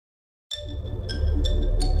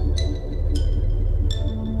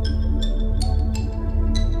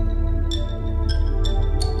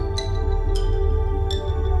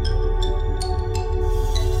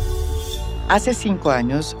Hace 5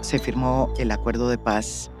 años se firmó el acuerdo de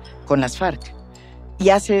paz con las FARC. Y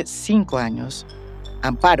hace 5 años,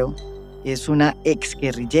 Amparo es una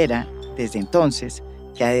exguerrillera desde entonces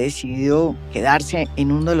que ha decidido quedarse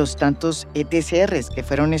en uno de los tantos ETCRs, que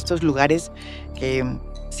fueron estos lugares que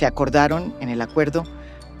se acordaron en el acuerdo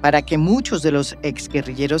para que muchos de los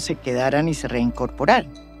exguerrilleros se quedaran y se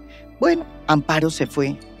reincorporaran. Bueno, Amparo se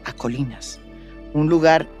fue a Colinas, un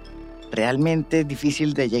lugar realmente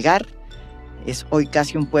difícil de llegar. Es hoy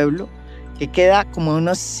casi un pueblo que queda como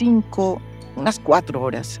unas 4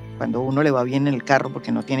 horas, cuando uno le va bien en el carro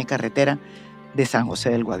porque no tiene carretera, de San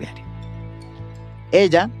José del Guaviare.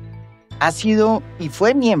 Ella ha sido y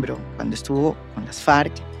fue miembro, cuando estuvo con las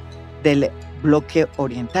FARC, del bloque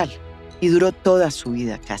oriental y duró toda su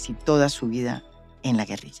vida, casi toda su vida, en la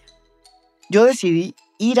guerrilla. Yo decidí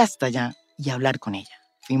ir hasta allá y hablar con ella.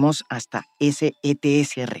 Fuimos hasta ese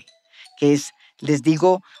ETSR, que es, les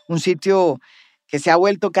digo, un sitio que se ha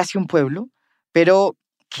vuelto casi un pueblo, pero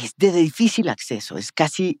que es de difícil acceso. Es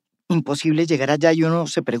casi imposible llegar allá y uno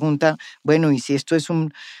se pregunta, bueno, y si esto es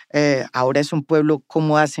ahora es un pueblo,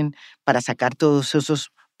 ¿cómo hacen para sacar todos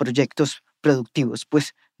esos proyectos productivos?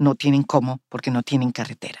 Pues no tienen cómo, porque no tienen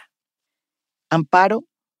carretera. Amparo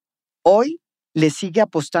hoy le sigue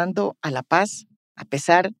apostando a la paz, a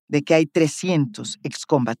pesar de que hay 300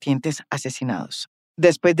 excombatientes asesinados,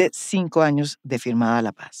 después de 5 años de firmada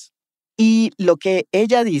la paz. Y lo que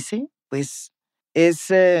ella dice, pues,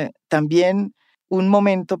 es también un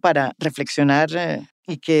momento para reflexionar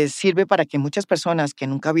y que sirve para que muchas personas que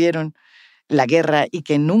nunca vieron la guerra y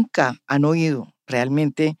que nunca han oído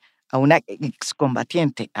realmente a una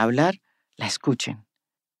excombatiente hablar, la escuchen.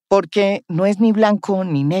 Porque no es ni blanco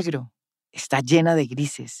ni negro, está llena de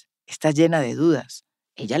grises, está llena de dudas.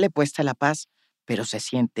 Ella le apuesta a la paz, pero se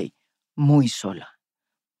siente muy sola,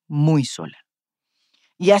 muy sola.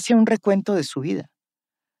 Y hace un recuento de su vida,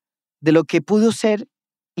 de lo que pudo ser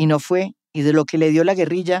y no fue, y de lo que le dio la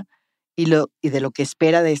guerrilla y de lo que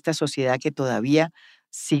espera de esta sociedad que todavía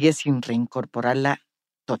sigue sin reincorporarla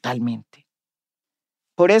totalmente.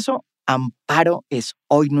 Por eso, Amparo es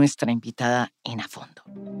hoy nuestra invitada en A Fondo.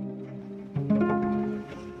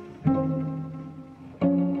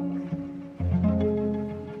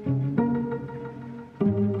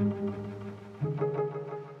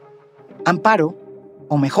 Amparo,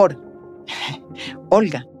 o mejor,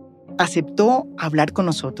 Olga, aceptó hablar con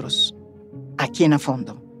nosotros aquí en A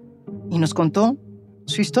Fondo y nos contó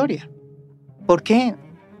su historia. ¿Por qué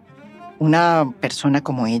una persona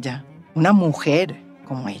como ella, una mujer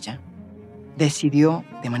como ella, decidió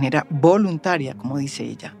de manera voluntaria, como dice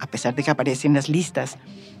ella, a pesar de que aparece en las listas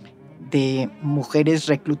de mujeres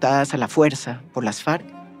reclutadas a la fuerza por las FARC,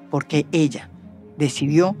 porque ella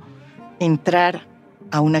decidió entrar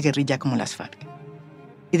a una guerrilla como las FARC?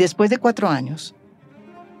 Y después de 4 años,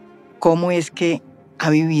 ¿cómo es que ha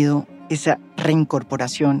vivido esa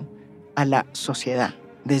reincorporación a la sociedad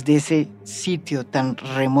desde ese sitio tan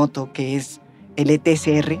remoto que es el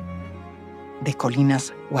ETCR de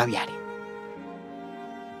Colinas Guaviare?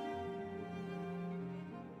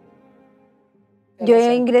 Yo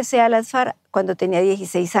ingresé a las FARC cuando tenía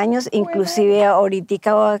 16 años, inclusive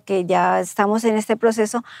ahorita que ya estamos en este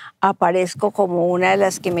proceso, aparezco como una de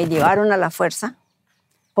las que me llevaron a la fuerza,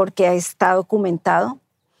 porque está documentado.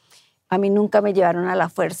 A mí nunca me llevaron a la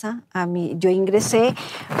fuerza. Yo ingresé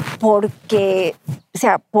porque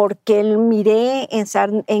miré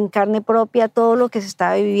en carne propia todo lo que se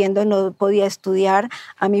estaba viviendo, no podía estudiar.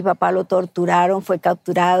 A mi papá lo torturaron, fue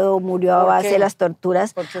capturado, murió a base de las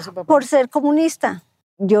torturas. ¿Por qué su papá? Por ser comunista.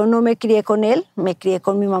 Yo no me crié con él, me crié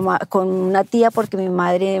con mi mamá, con una tía, porque mi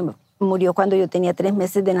madre murió cuando yo tenía 3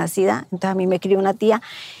 meses de nacida. Entonces a mí me crió una tía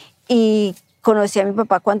y conocí a mi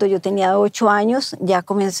papá cuando yo tenía 8 años, ya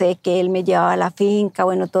comencé que él me llevaba a la finca,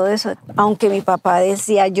 bueno, todo eso. Aunque mi papá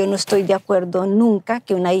decía, yo no estoy de acuerdo nunca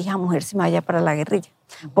que una hija mujer se vaya para la guerrilla,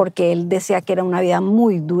 porque él decía que era una vida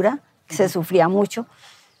muy dura, que se sufría mucho,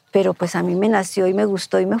 pero pues a mí me nació y me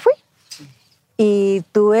gustó y me fui. Y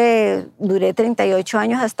duré 38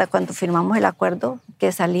 años hasta cuando firmamos el acuerdo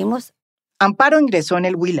que salimos. Amparo ingresó en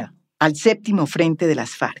el Huila, al 7º Frente de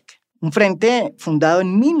las FARC. Un frente fundado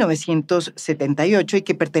en 1978 y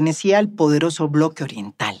que pertenecía al poderoso bloque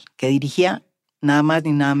oriental, que dirigía nada más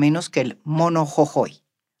ni nada menos que el Mono Jojoy.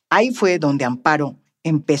 Ahí fue donde Amparo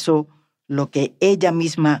empezó lo que ella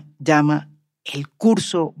misma llama el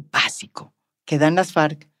curso básico que dan las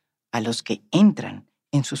FARC a los que entran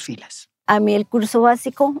en sus filas. A mí el curso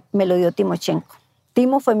básico me lo dio Timochenko.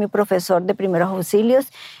 Timo fue mi profesor de primeros auxilios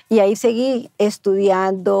y ahí seguí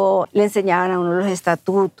estudiando. Le enseñaban a uno los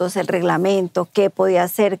estatutos, el reglamento, qué podía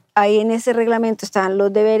hacer. Ahí en ese reglamento estaban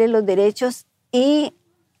los deberes, los derechos y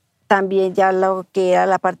también ya lo que era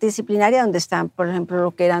la parte disciplinaria, donde están, por ejemplo,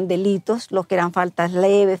 lo que eran delitos, lo que eran faltas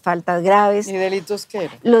leves, faltas graves. ¿Y delitos qué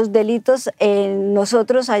eran? Los delitos,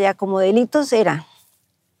 nosotros allá como delitos era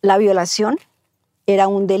la violación, era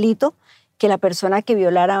un delito, que la persona que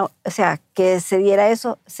violara, o sea, que se diera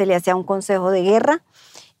eso, se le hacía un consejo de guerra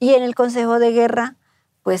y en el consejo de guerra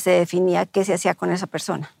pues se definía qué se hacía con esa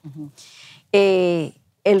persona. Uh-huh.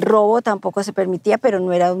 El robo tampoco se permitía, pero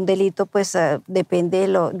no era un delito, pues depende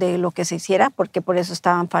de lo que se hiciera, porque por eso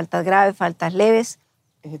estaban faltas graves, faltas leves.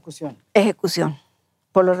 Ejecución. Ejecución.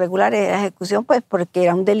 Por lo regular era ejecución, pues porque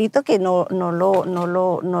era un delito que no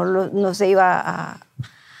se iba a...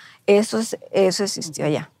 Eso existió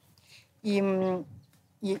allá. ¿Y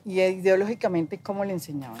ideológicamente cómo le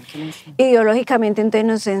enseñaban? ¿Qué le enseñaban? Ideológicamente entonces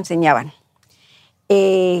nos enseñaban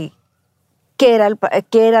qué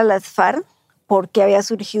era las FARC, por qué había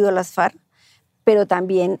surgido las FARC, pero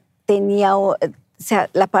también tenía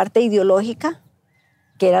la parte ideológica,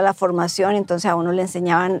 que era la formación. Entonces a uno le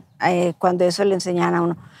enseñaban, cuando eso le enseñaban a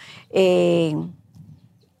uno,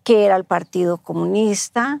 qué era el Partido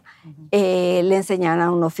Comunista, le enseñaban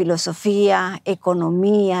a uno filosofía,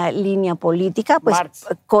 economía, línea política, pues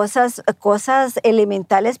cosas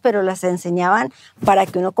elementales, pero las enseñaban para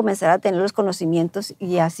que uno comenzara a tener los conocimientos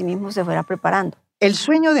y así mismo se fuera preparando. El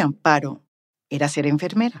sueño de Amparo era ser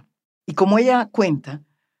enfermera. Y como ella cuenta,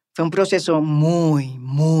 fue un proceso muy,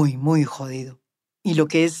 muy, muy jodido. Y lo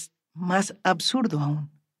que es más absurdo aún,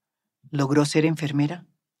 logró ser enfermera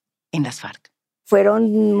en las FARC.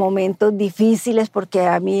 Fueron momentos difíciles porque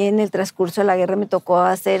a mí en el transcurso de la guerra me tocó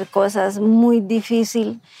hacer cosas muy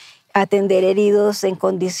difíciles, atender heridos en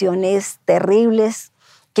condiciones terribles,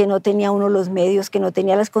 que no tenía uno los medios, que no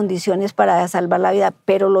tenía las condiciones para salvar la vida,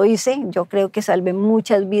 pero lo hice. Yo creo que salvé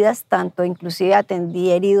muchas vidas, tanto inclusive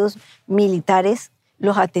atendí heridos militares,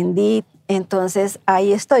 los atendí. Entonces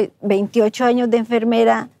ahí estoy, 28 años de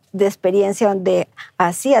enfermera, de experiencia donde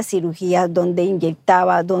hacía cirugías, donde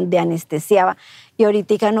inyectaba, donde anestesiaba. Y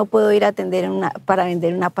ahorita no puedo ir a atender para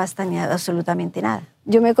vender una pasta ni absolutamente nada.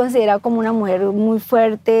 Yo me considero como una mujer muy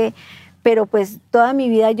fuerte, pero pues toda mi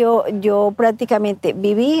vida yo prácticamente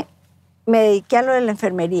viví, me dediqué a lo de la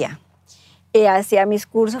enfermería. Hacía mis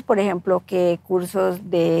cursos, por ejemplo,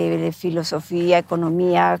 cursos de filosofía,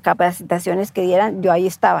 economía, capacitaciones que dieran, yo ahí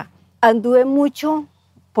estaba. Anduve mucho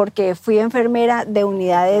porque fui enfermera de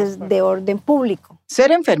unidades de orden público.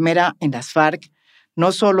 Ser enfermera en las FARC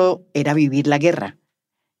no solo era vivir la guerra,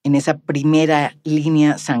 en esa primera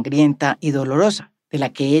línea sangrienta y dolorosa, de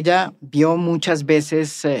la que ella vio muchas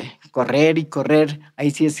veces correr y correr,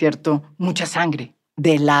 ahí sí es cierto, mucha sangre,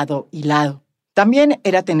 de lado y lado. También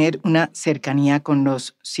era tener una cercanía con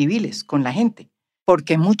los civiles, con la gente,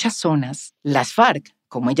 porque en muchas zonas, las FARC,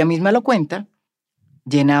 como ella misma lo cuenta,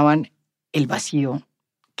 llenaban el vacío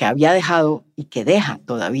que había dejado y que deja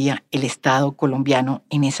todavía el Estado colombiano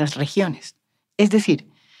en esas regiones. Es decir,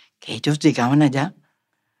 que ellos llegaban allá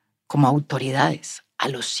como autoridades a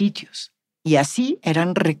los sitios y así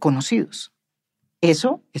eran reconocidos.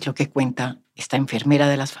 Eso es lo que cuenta esta enfermera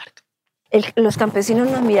de las FARC. Los campesinos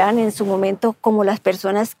nos miraban en su momento como las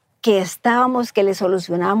personas que estábamos, que le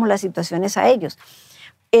solucionábamos las situaciones a ellos.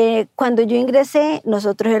 Cuando yo ingresé,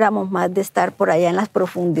 nosotros éramos más de estar por allá en las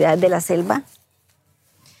profundidades de la selva.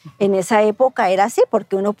 En esa época era así,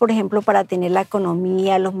 porque uno, por ejemplo, para tener la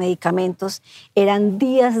economía, los medicamentos, eran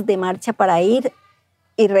días de marcha para ir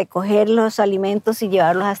y recoger los alimentos y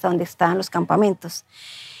llevarlos hasta donde estaban los campamentos.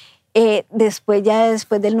 Después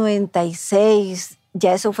del 96,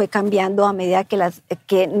 ya eso fue cambiando a medida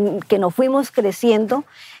que nos fuimos creciendo.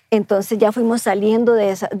 Entonces ya fuimos saliendo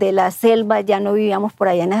de la selva, ya no vivíamos por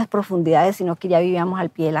allá en esas profundidades, sino que ya vivíamos al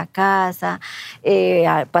pie de la casa,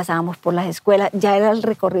 pasábamos por las escuelas, ya el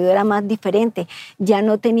recorrido era más diferente, ya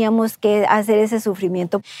no teníamos que hacer ese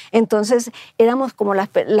sufrimiento. Entonces éramos como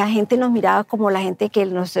la gente nos miraba como la gente que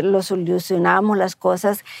lo solucionábamos las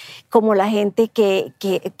cosas, como la gente que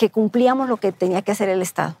cumplíamos lo que tenía que hacer el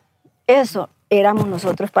Estado. Eso éramos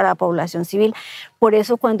nosotros para la población civil. Por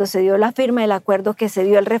eso cuando se dio la firma del acuerdo, que se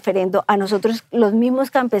dio el referendo, a nosotros los mismos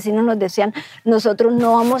campesinos nos decían, nosotros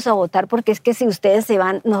no vamos a votar porque es que si ustedes se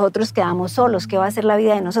van, nosotros quedamos solos. ¿Qué va a ser la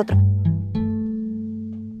vida de nosotros?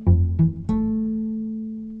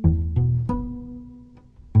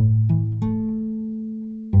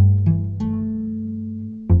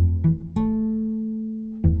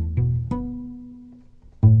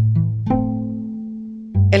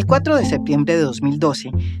 El 24 de septiembre de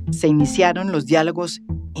 2012 se iniciaron los diálogos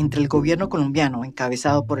entre el gobierno colombiano,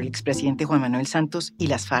 encabezado por el expresidente Juan Manuel Santos, y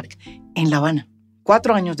las FARC en La Habana.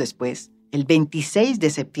 4 años después, el 26 de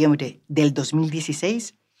septiembre del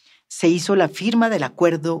 2016, se hizo la firma del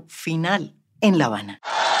acuerdo final en La Habana.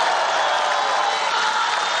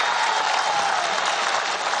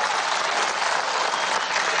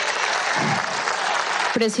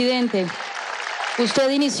 Presidente,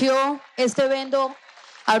 usted inició este evento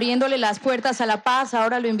abriéndole las puertas a la paz.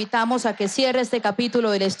 Ahora lo invitamos a que cierre este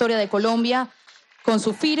capítulo de la historia de Colombia con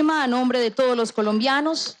su firma a nombre de todos los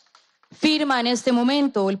colombianos. Firma en este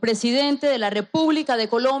momento el presidente de la República de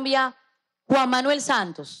Colombia, Juan Manuel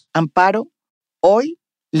Santos. Amparo hoy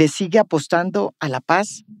le sigue apostando a la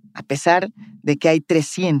paz a pesar de que hay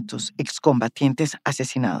 300 excombatientes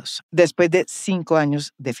asesinados después de 5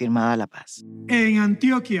 años de firmada la paz. En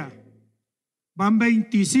Antioquia van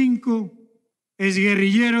 25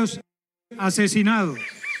 exguerrilleros asesinados.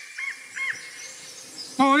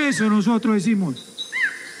 Por eso nosotros decimos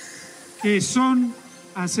que son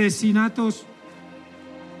asesinatos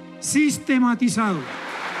sistematizados.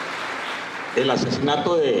 El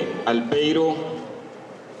asesinato de Albeiro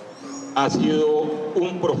ha sido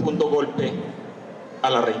un profundo golpe a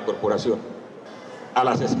la reincorporación, a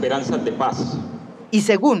las esperanzas de paz. Y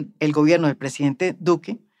según el gobierno del presidente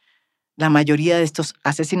Duque, la mayoría de estos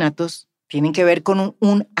asesinatos tienen que ver con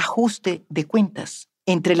un ajuste de cuentas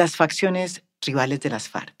entre las facciones rivales de las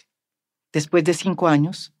FARC. Después de 5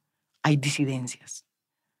 años, hay disidencias.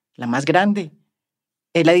 La más grande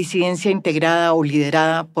es la disidencia integrada o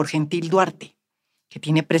liderada por Gentil Duarte, que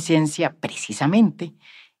tiene presencia precisamente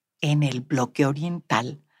en el bloque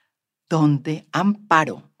oriental, donde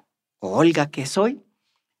Amparo, o Olga que es hoy,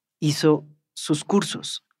 hizo sus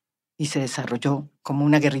cursos y se desarrolló como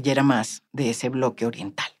una guerrillera más de ese bloque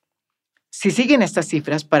oriental. Si siguen estas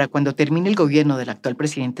cifras, para cuando termine el gobierno del actual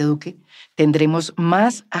presidente Duque, tendremos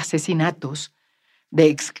más asesinatos de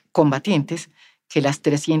excombatientes que las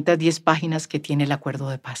 310 páginas que tiene el acuerdo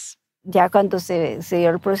de paz. Ya cuando se dio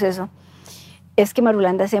el proceso, es que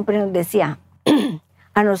Marulanda siempre nos decía,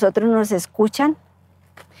 a nosotros nos escuchan,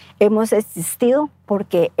 hemos existido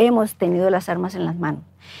porque hemos tenido las armas en las manos.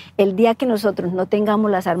 El día que nosotros no tengamos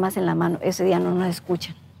las armas en la mano, ese día no nos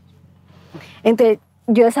escuchan. Entonces,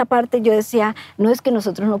 yo esa parte, yo decía, no es que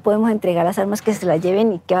nosotros no podemos entregar las armas, que se las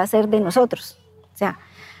lleven y qué va a ser de nosotros. O sea,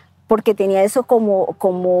 porque tenía eso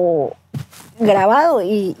como grabado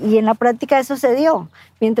y en la práctica eso se dio.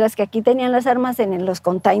 Mientras que aquí tenían las armas en los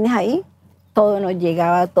containers ahí, todo nos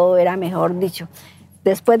llegaba, todo era mejor dicho.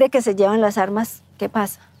 Después de que se llevan las armas, ¿qué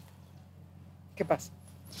pasa? ¿Qué pasa?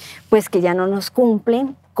 Pues que ya no nos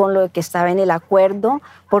cumplen con lo que estaba en el acuerdo,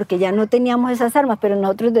 porque ya no teníamos esas armas, pero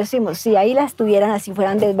nosotros decimos, si ahí las tuvieran, así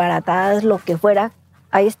fueran desbaratadas, lo que fuera,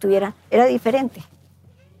 ahí estuvieran, era diferente.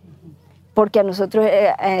 Porque a nosotros,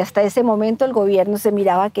 hasta ese momento, el gobierno se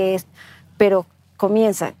miraba que es, pero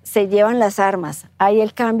comienza, se llevan las armas, hay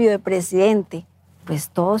el cambio de presidente, pues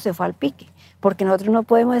todo se fue al pique, porque nosotros no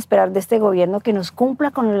podemos esperar de este gobierno que nos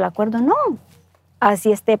cumpla con el acuerdo, no.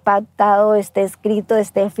 Así esté pactado, esté escrito,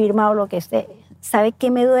 esté firmado, lo que esté. ¿Sabe qué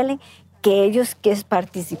me duele? Que ellos que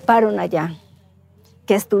participaron allá,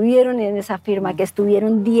 que estuvieron en esa firma, que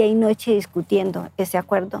estuvieron día y noche discutiendo ese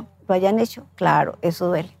acuerdo, lo hayan hecho. Claro, eso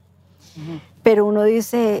duele. Pero uno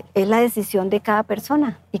dice, es la decisión de cada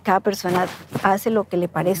persona y cada persona hace lo que le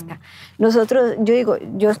parezca. Nosotros, yo digo,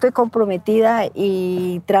 yo estoy comprometida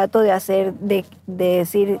y trato de hacer, de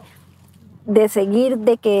decir, de seguir,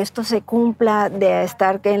 de que esto se cumpla, de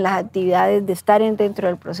estar en las actividades, de estar dentro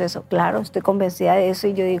del proceso. Claro, estoy convencida de eso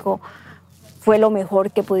y yo digo, fue lo mejor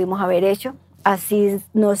que pudimos haber hecho. Así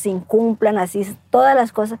nos incumplan, así todas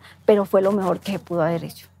las cosas, pero fue lo mejor que se pudo haber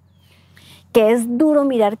hecho. Que es duro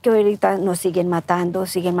mirar que ahorita nos siguen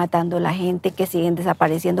matando la gente, que siguen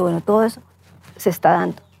desapareciendo. Bueno, todo eso se está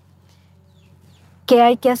dando. ¿Qué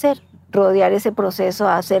hay que hacer? Rodear ese proceso,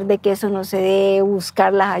 hacer de que eso no se dé,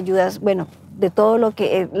 buscar las ayudas, bueno, de todo lo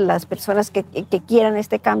que las personas que quieran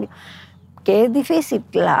este cambio. Que es difícil,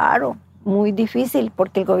 claro, muy difícil,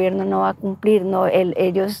 porque el gobierno no va a cumplir, no,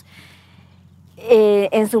 ellos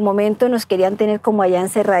en su momento nos querían tener como allá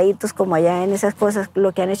encerraditos, como allá en esas cosas,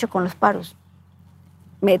 lo que han hecho con los paros.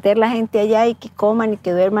 Meter la gente allá y que coman y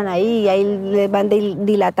que duerman ahí, y ahí les van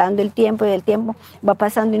dilatando el tiempo, y el tiempo va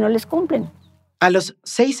pasando y no les cumplen. A los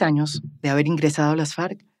 6 años de haber ingresado a las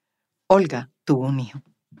FARC, Olga tuvo un hijo.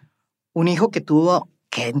 Un hijo que tuvo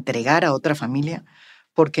que entregar a otra familia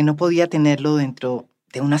porque no podía tenerlo dentro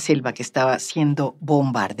de una selva que estaba siendo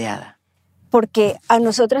bombardeada. Porque a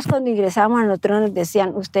nosotras cuando ingresamos, a nosotros nos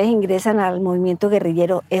decían, ustedes ingresan al movimiento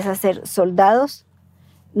guerrillero, es a ser soldados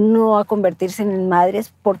no a convertirse en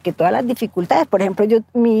madres, porque todas las dificultades, por ejemplo, yo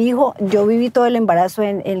viví todo el embarazo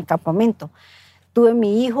en el campamento. Tuve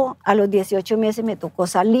mi hijo, a los 18 meses me tocó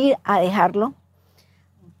salir a dejarlo,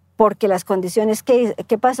 porque las condiciones,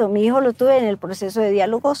 ¿qué pasó? Mi hijo lo tuve en el proceso de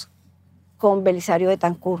diálogos con Belisario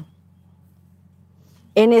Betancur.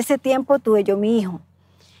 En ese tiempo tuve yo mi hijo.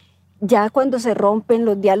 Ya cuando se rompen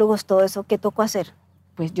los diálogos, todo eso, ¿qué tocó hacer?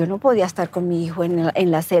 Pues yo no podía estar con mi hijo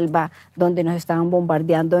en la selva donde nos estaban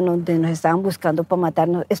bombardeando, donde nos estaban buscando para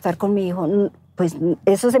matarnos. Estar con mi hijo, pues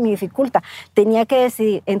eso se me dificulta. Tenía que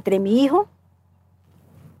decidir entre mi hijo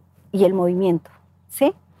y el movimiento,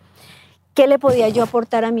 ¿sí? ¿Qué le podía yo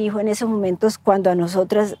aportar a mi hijo en esos momentos cuando a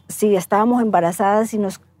nosotras, si estábamos embarazadas y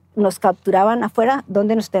nos capturaban afuera,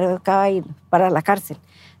 dónde nos tocaba ir? Para la cárcel.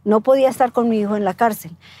 No podía estar con mi hijo en la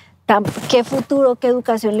cárcel. ¿Qué futuro, qué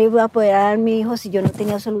educación le iba a poder dar a mi hijo si yo no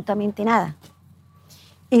tenía absolutamente nada?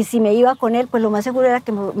 Y si me iba con él, pues lo más seguro era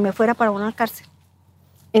que me fuera para una cárcel.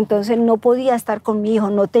 Entonces no podía estar con mi hijo,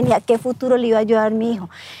 no tenía qué futuro le iba a ayudar a mi hijo.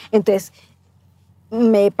 Entonces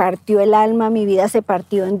me partió el alma, mi vida se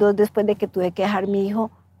partió en dos después de que tuve que dejar a mi hijo,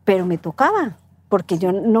 pero me tocaba, porque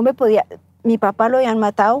yo no me podía. Mi papá lo habían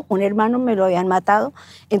matado, un hermano me lo habían matado,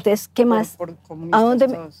 entonces, ¿qué más? ¿A dónde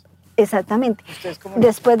todos? Exactamente.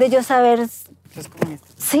 Después de yo saber,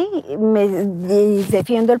 sí, y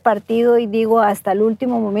defiendo el partido y digo hasta el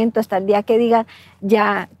último momento, hasta el día que diga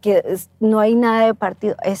ya que no hay nada de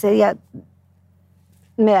partido, ese día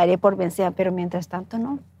me daré por vencida, pero mientras tanto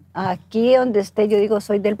no. Aquí donde esté yo digo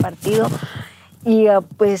soy del partido y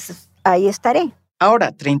pues ahí estaré.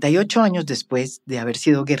 Ahora, 38 años después de haber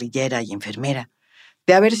sido guerrillera y enfermera,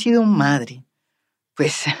 de haber sido madre,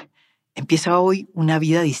 pues empieza hoy una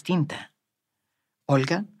vida distinta.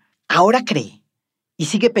 Olga ahora cree y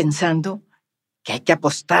sigue pensando que hay que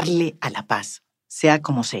apostarle a la paz, sea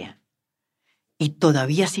como sea. Y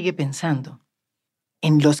todavía sigue pensando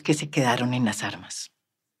en los que se quedaron en las armas.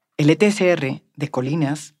 El ETCR de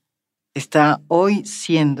Colinas está hoy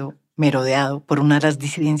siendo merodeado por una de las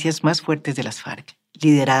disidencias más fuertes de las FARC,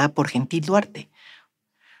 liderada por Gentil Duarte,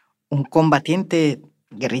 un combatiente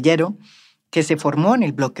guerrillero que se formó en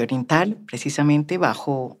el bloque oriental precisamente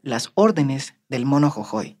bajo las órdenes del Mono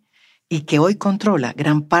Jojoy y que hoy controla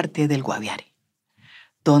gran parte del Guaviare,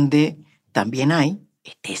 donde también hay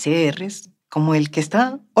ETCRs como el que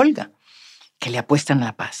está Olga, que le apuestan a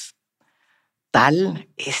la paz. Tal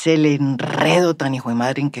es el enredo tan hijo de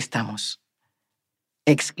madre en que estamos.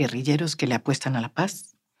 Exguerrilleros que le apuestan a la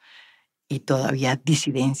paz y todavía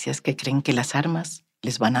disidencias que creen que las armas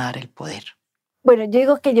les van a dar el poder. Bueno, yo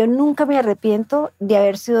digo que yo nunca me arrepiento de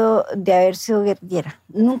haber sido guerrillera.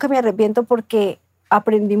 Nunca me arrepiento porque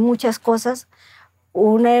aprendí muchas cosas.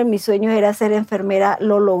 Uno de mis sueños era ser enfermera,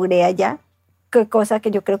 lo logré allá, cosa que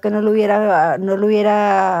yo creo que no hubiera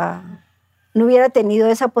tenido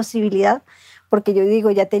esa posibilidad, porque yo digo,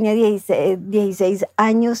 ya tenía 16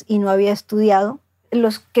 años y no había estudiado.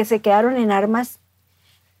 Los que se quedaron en armas,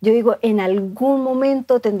 yo digo, en algún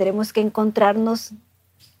momento tendremos que encontrarnos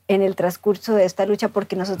en el transcurso de esta lucha,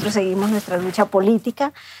 porque nosotros seguimos nuestra lucha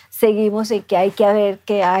política, seguimos en que hay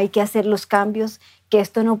que hacer los cambios, que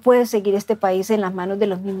esto no puede seguir este país en las manos de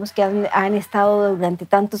los mismos que han estado durante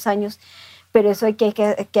tantos años, pero eso hay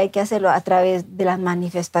que hacerlo a través de las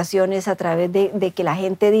manifestaciones, a través de que la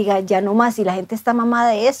gente diga ya no más, y la gente está mamada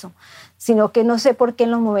de eso, sino que no sé por qué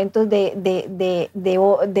en los momentos de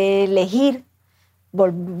elegir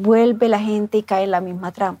vuelve la gente y cae en la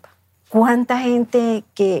misma trampa. ¿Cuánta gente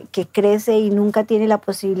que crece y nunca tiene la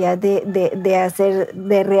posibilidad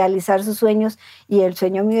de realizar sus sueños? Y el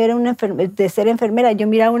sueño mío era de ser enfermera. Yo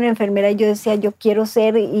miraba a una enfermera y yo decía, yo quiero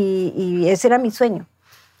ser, y ese era mi sueño.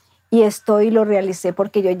 Y lo realicé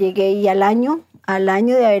porque yo llegué y al año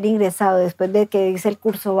de haber ingresado, después de que hice el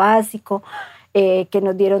curso básico, que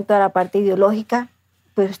nos dieron toda la parte ideológica,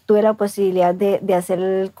 pues tuve la posibilidad de hacer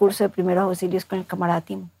el curso de primeros auxilios con el camarada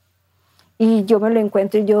Timo. Y yo me lo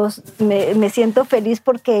encuentro y yo me siento feliz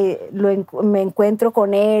porque me encuentro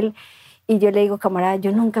con él y yo le digo, camarada,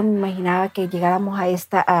 yo nunca me imaginaba que llegáramos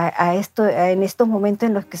en estos momentos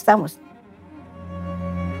en los que estamos.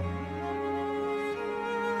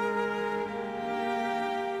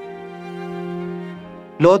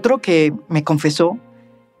 Lo otro que me confesó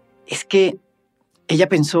es que ella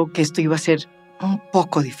pensó que esto iba a ser un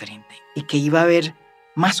poco diferente y que iba a haber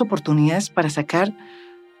más oportunidades para sacar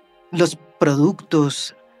los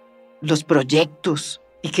productos, los proyectos,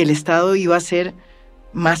 y que el Estado iba a ser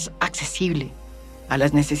más accesible a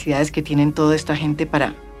las necesidades que tienen toda esta gente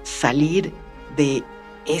para salir de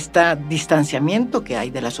este distanciamiento que hay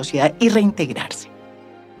de la sociedad y reintegrarse.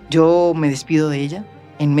 Yo me despido de ella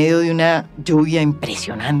en medio de una lluvia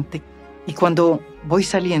impresionante. Y cuando voy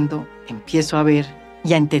saliendo, empiezo a ver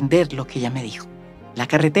y a entender lo que ella me dijo. La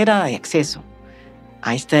carretera de acceso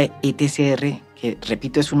a esta ETCR, que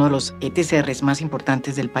repito es uno de los ETCRs más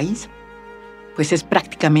importantes del país, pues es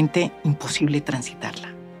prácticamente imposible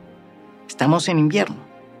transitarla. Estamos en invierno.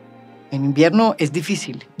 En invierno es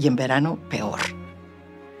difícil y en verano peor.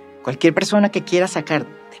 Cualquier persona que quiera sacar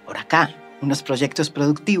de por acá unos proyectos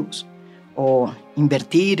productivos o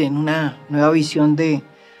invertir en una nueva visión de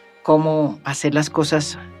cómo hacer las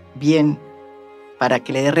cosas bien para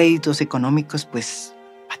que le dé réditos económicos, pues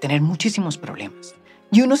va a tener muchísimos problemas.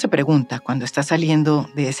 Y uno se pregunta cuando está saliendo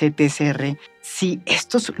de ese ETCR si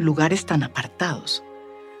estos lugares tan apartados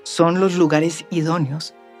son los lugares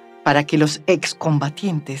idóneos para que los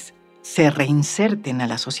excombatientes se reinserten a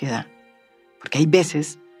la sociedad. Porque hay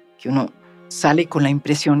veces que uno sale con la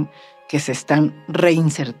impresión que se están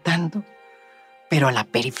reinsertando, pero a la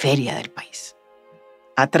periferia del país.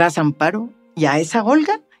 Atrás Amparo, y a esa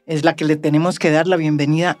Olga es la que le tenemos que dar la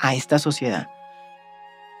bienvenida a esta sociedad.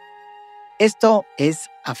 Esto es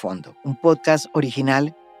A Fondo, un podcast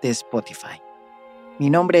original de Spotify. Mi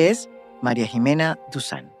nombre es María Jimena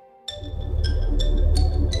Duzán.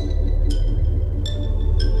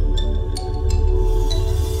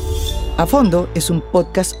 A Fondo es un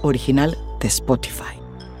podcast original de Spotify.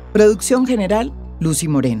 Producción general, Lucy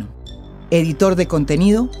Moreno. Editor de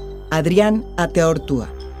contenido, Adrián Ateortúa.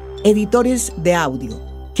 Editores de audio,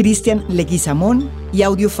 Cristian Leguizamón y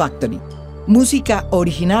Audio Factory. Música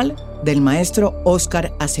original del maestro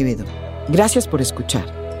Óscar Acevedo. Gracias por escuchar.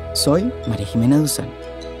 Soy María Jimena Duzán.